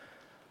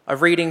A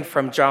reading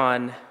from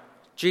John.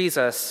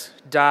 Jesus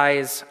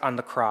dies on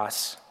the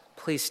cross.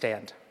 Please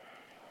stand.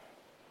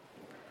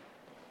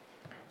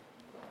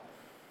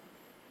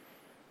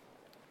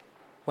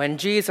 When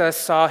Jesus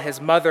saw his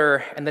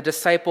mother and the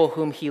disciple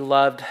whom he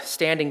loved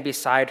standing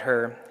beside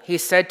her, he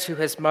said to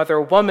his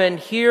mother, "Woman,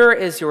 here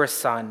is your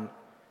son."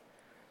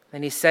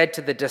 Then he said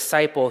to the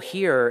disciple,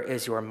 "Here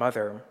is your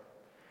mother."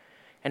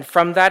 And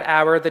from that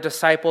hour the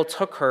disciple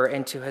took her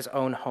into his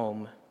own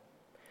home.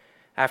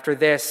 After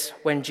this,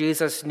 when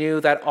Jesus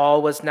knew that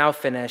all was now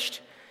finished,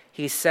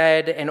 he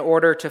said, in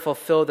order to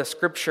fulfill the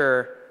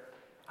scripture,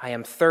 "I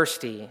am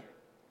thirsty."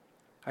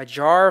 A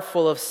jar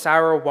full of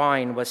sour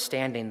wine was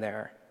standing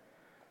there.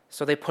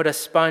 So they put a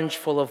sponge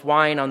full of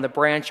wine on the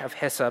branch of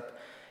hyssop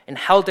and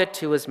held it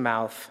to his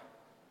mouth.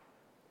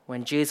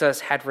 When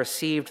Jesus had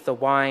received the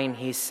wine,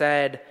 he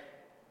said,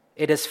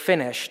 "It is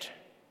finished."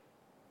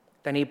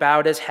 Then he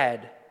bowed his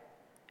head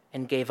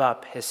and gave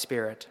up his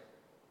spirit.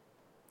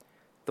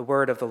 The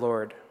word of the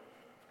Lord.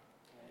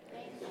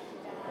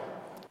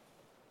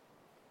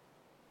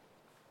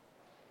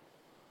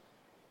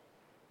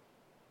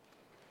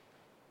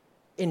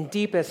 In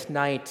deepest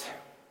night,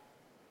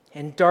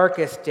 in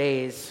darkest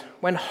days,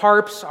 when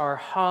harps are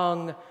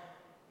hung,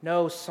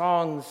 no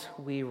songs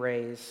we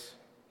raise.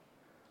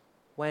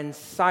 When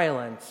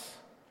silence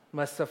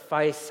must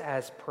suffice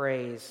as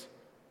praise,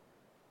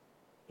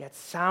 yet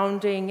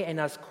sounding in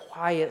us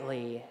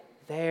quietly,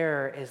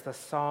 there is the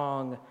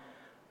song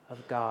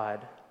of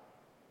God.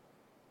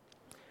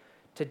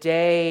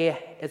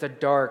 Today is a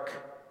dark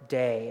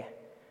day,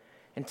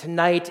 and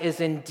tonight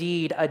is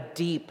indeed a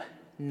deep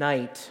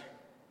night.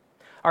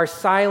 Our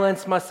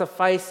silence must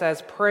suffice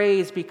as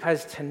praise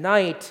because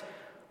tonight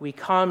we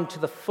come to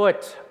the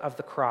foot of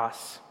the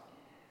cross.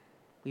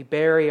 We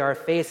bury our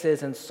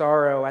faces in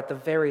sorrow at the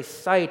very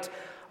sight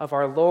of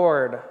our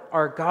Lord,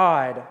 our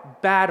God,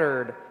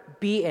 battered,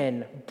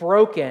 beaten,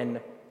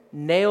 broken,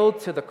 nailed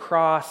to the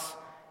cross,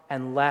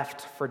 and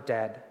left for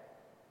dead.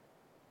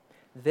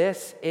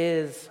 This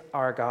is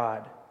our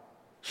God,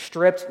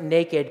 stripped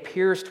naked,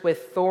 pierced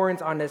with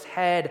thorns on his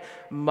head,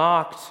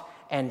 mocked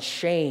and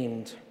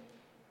shamed.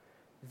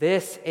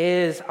 This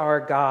is our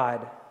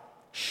God,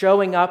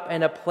 showing up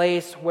in a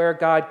place where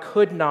God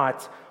could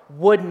not,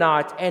 would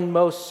not, and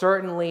most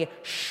certainly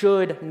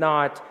should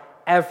not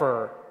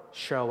ever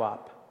show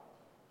up.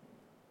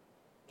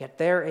 Yet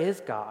there is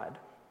God.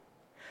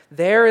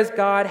 There is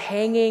God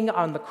hanging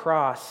on the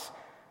cross,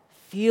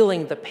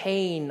 feeling the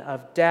pain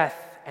of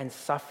death and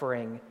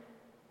suffering,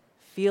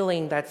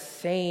 feeling that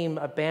same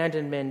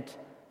abandonment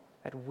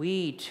that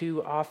we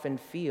too often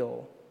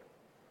feel,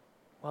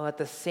 while at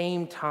the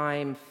same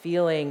time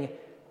feeling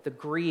the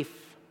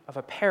grief of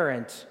a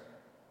parent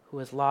who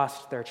has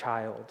lost their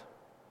child.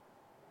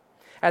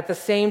 At the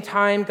same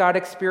time, God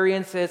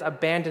experiences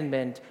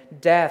abandonment,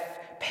 death,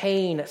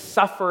 pain,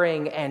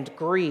 suffering, and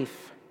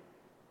grief.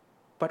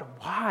 But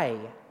why?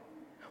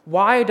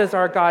 Why does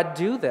our God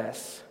do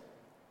this?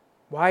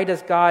 Why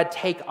does God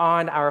take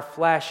on our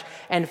flesh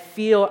and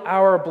feel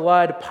our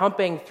blood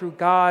pumping through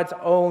God's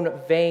own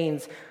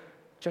veins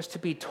just to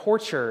be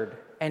tortured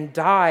and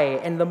die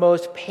in the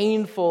most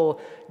painful,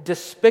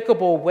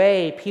 despicable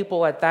way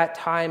people at that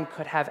time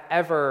could have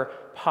ever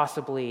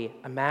possibly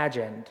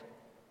imagined?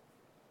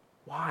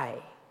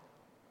 Why?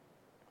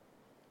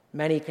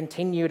 Many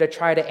continue to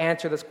try to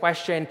answer this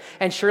question,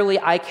 and surely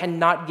I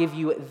cannot give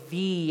you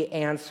the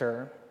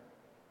answer.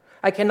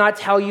 I cannot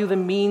tell you the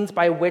means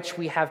by which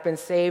we have been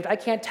saved. I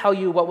can't tell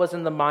you what was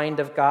in the mind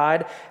of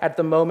God at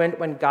the moment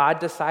when God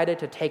decided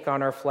to take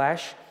on our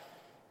flesh.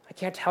 I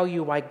can't tell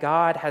you why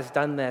God has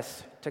done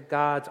this to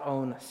God's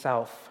own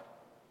self.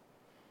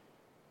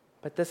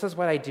 But this is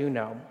what I do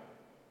know.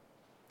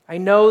 I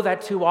know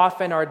that too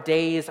often our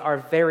days are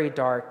very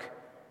dark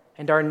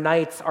and our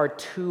nights are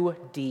too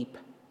deep.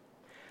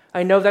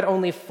 I know that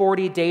only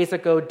 40 days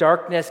ago,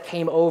 darkness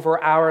came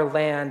over our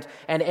land,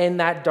 and in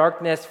that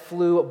darkness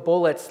flew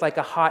bullets like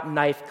a hot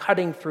knife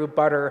cutting through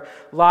butter,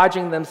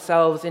 lodging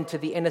themselves into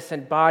the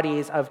innocent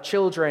bodies of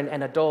children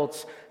and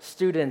adults,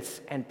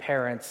 students and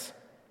parents.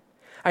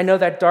 I know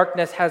that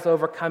darkness has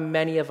overcome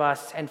many of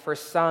us, and for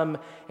some,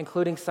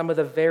 including some of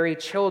the very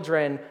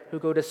children who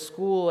go to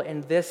school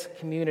in this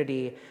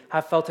community,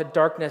 have felt a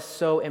darkness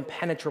so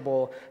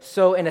impenetrable,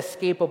 so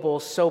inescapable,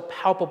 so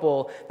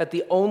palpable, that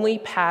the only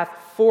path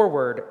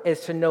forward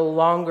is to no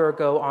longer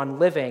go on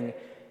living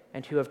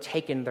and who have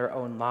taken their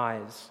own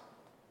lives.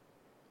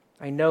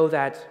 I know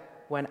that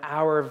when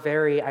our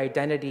very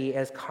identity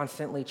is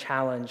constantly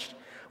challenged,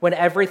 when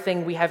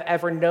everything we have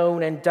ever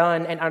known and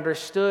done and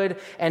understood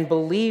and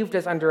believed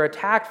is under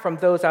attack from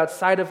those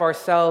outside of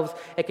ourselves,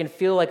 it can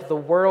feel like the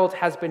world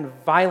has been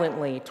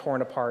violently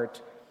torn apart,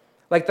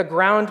 like the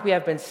ground we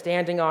have been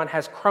standing on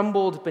has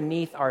crumbled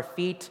beneath our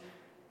feet,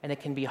 and it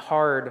can be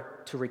hard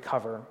to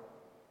recover.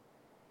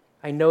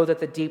 I know that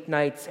the deep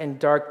nights and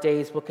dark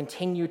days will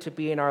continue to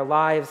be in our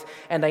lives,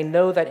 and I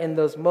know that in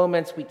those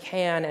moments we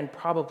can and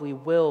probably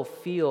will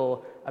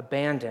feel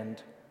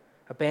abandoned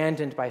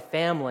by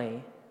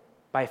family,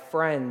 by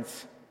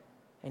friends,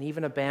 and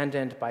even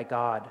abandoned by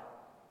God.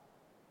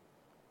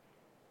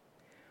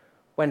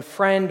 When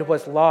friend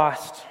was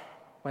lost,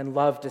 when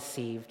love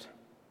deceived,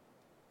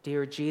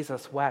 dear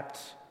Jesus wept,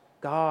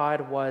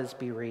 God was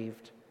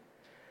bereaved.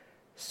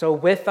 So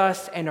with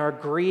us in our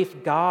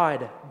grief,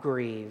 God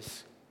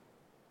grieves.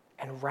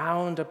 And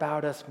round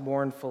about us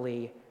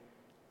mournfully,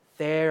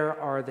 there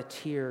are the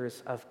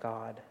tears of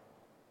God.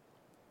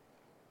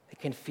 It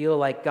can feel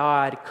like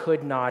God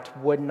could not,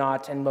 would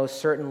not, and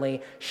most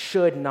certainly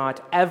should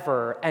not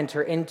ever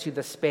enter into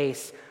the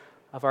space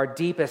of our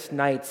deepest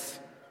nights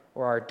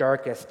or our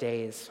darkest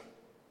days.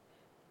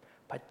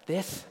 But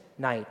this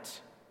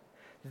night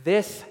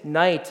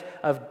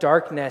of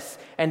darkness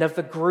and of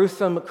the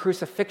gruesome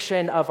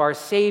crucifixion of our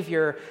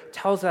Savior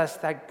tells us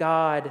that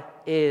God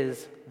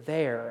is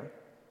there.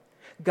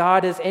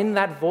 God is in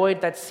that void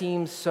that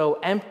seems so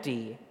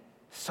empty,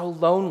 so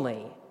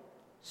lonely,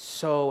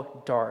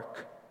 so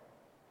dark.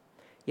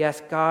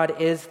 Yes,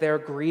 God is there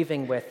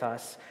grieving with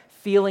us,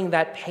 feeling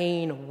that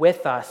pain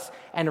with us,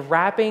 and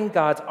wrapping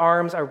God's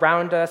arms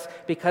around us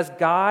because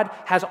God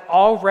has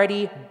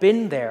already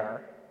been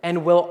there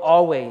and will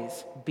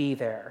always be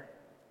there.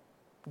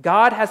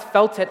 God has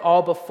felt it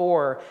all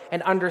before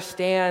and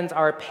understands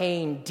our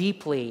pain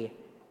deeply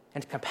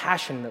and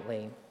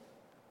compassionately.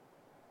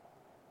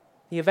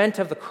 The event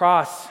of the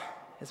cross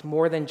is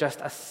more than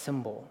just a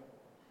symbol.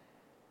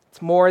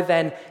 It's more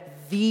than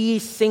the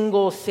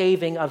single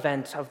saving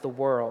event of the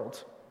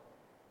world.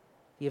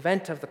 The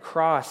event of the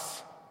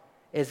cross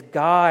is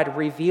God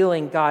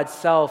revealing God's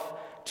self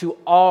to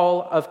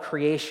all of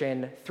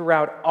creation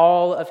throughout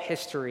all of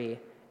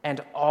history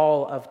and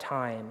all of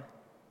time.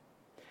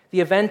 The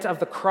event of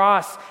the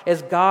cross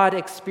is God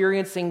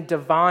experiencing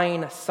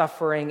divine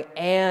suffering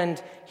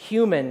and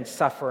human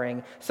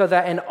suffering, so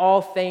that in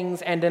all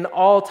things and in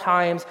all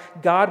times,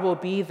 God will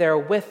be there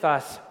with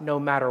us no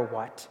matter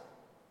what.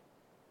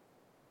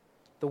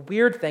 The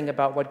weird thing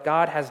about what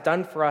God has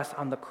done for us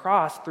on the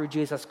cross through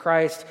Jesus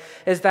Christ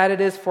is that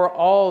it is for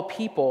all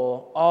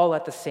people, all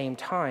at the same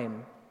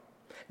time.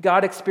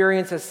 God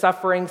experiences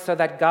suffering so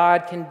that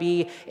God can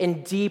be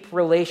in deep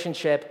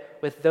relationship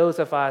with those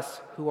of us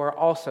who are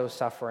also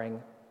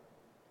suffering.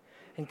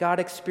 And God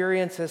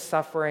experiences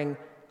suffering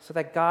so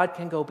that God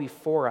can go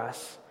before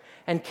us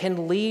and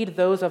can lead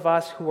those of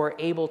us who are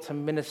able to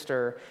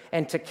minister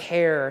and to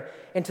care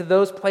into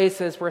those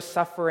places where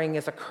suffering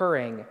is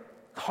occurring,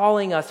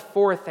 calling us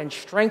forth and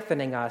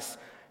strengthening us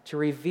to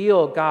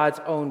reveal God's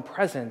own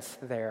presence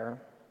there.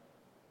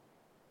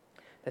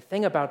 The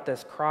thing about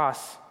this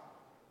cross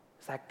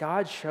is that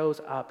God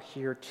shows up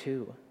here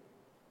too.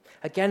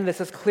 Again, this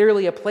is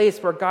clearly a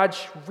place where God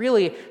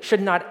really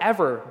should not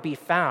ever be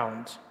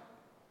found.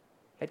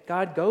 Yet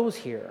God goes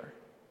here,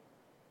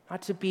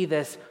 not to be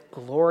this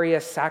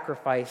glorious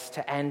sacrifice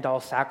to end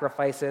all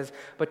sacrifices,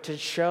 but to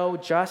show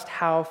just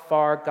how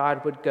far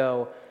God would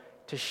go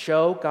to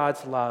show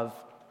God's love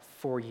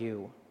for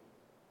you.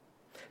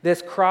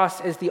 This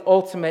cross is the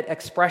ultimate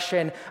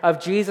expression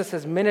of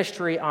Jesus'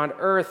 ministry on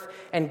earth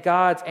and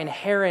God's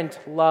inherent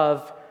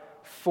love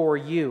for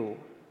you.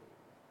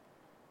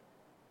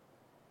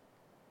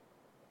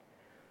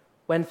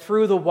 When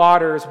through the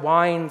waters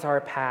winds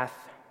our path,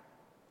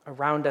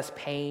 around us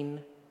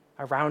pain,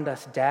 around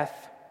us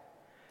death,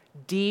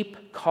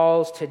 deep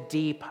calls to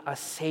deep a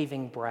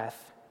saving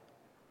breath,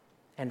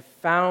 and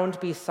found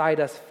beside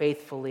us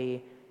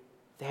faithfully,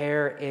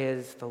 there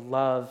is the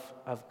love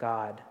of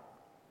God.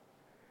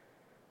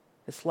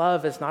 This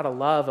love is not a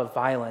love of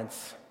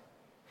violence.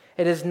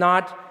 It is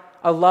not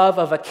a love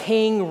of a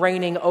king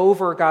reigning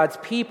over God's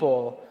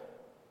people.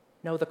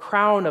 No, the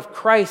crown of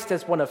Christ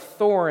is one of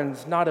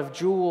thorns, not of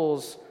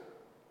jewels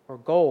or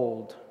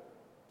gold.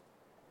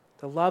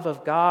 The love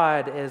of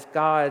God is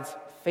God's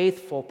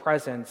faithful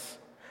presence,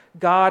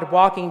 God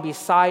walking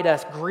beside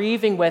us,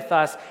 grieving with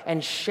us,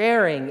 and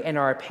sharing in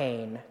our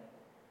pain.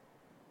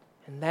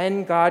 And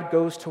then God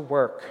goes to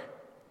work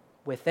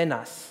within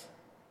us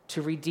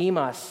to redeem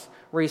us,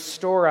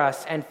 restore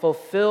us, and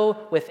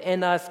fulfill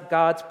within us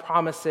God's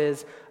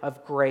promises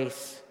of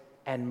grace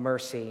and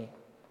mercy.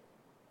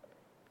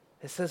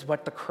 This is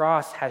what the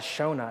cross has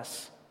shown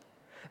us,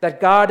 that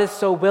God is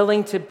so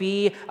willing to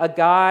be a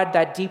God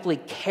that deeply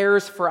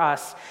cares for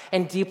us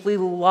and deeply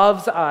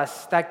loves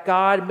us, that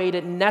God made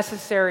it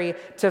necessary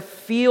to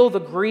feel the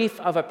grief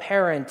of a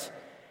parent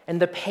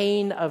and the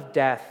pain of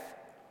death,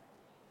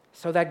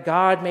 so that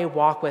God may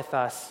walk with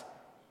us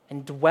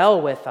and dwell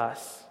with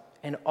us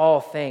in all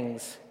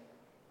things.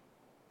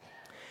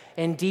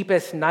 In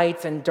deepest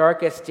nights and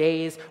darkest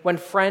days, when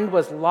friend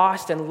was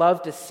lost and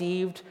love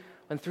deceived,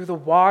 when through the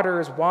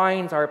waters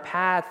winds our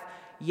path,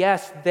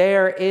 yes,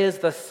 there is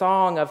the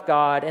song of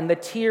God and the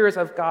tears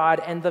of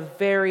God and the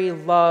very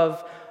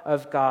love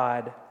of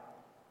God.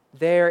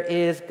 There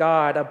is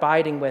God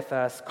abiding with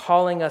us,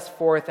 calling us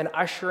forth and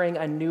ushering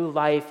a new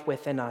life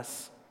within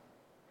us.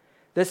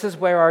 This is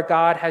where our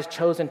God has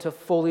chosen to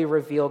fully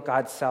reveal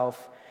God's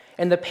self.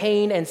 In the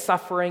pain and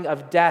suffering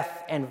of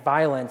death and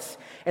violence,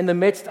 in the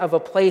midst of a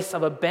place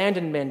of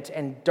abandonment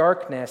and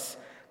darkness,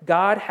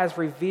 God has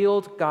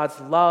revealed God's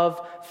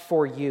love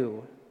for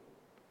you.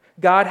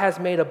 God has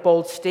made a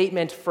bold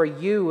statement for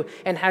you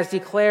and has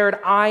declared,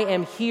 I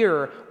am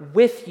here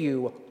with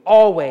you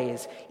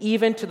always,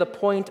 even to the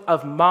point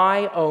of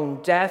my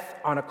own death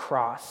on a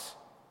cross.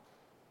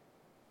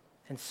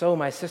 And so,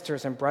 my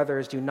sisters and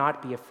brothers, do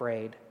not be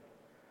afraid.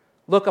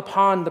 Look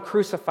upon the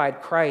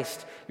crucified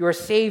Christ, your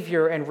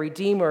Savior and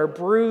Redeemer,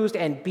 bruised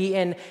and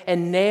beaten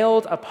and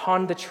nailed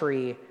upon the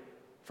tree.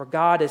 For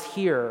God is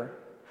here.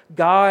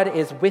 God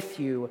is with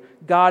you.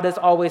 God is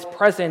always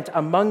present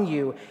among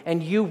you,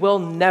 and you will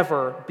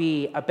never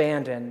be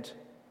abandoned.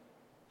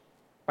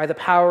 By the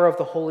power of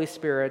the Holy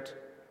Spirit,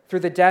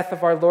 through the death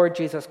of our Lord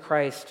Jesus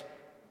Christ,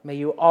 may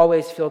you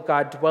always feel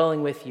God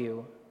dwelling with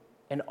you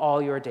in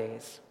all your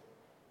days.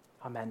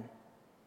 Amen.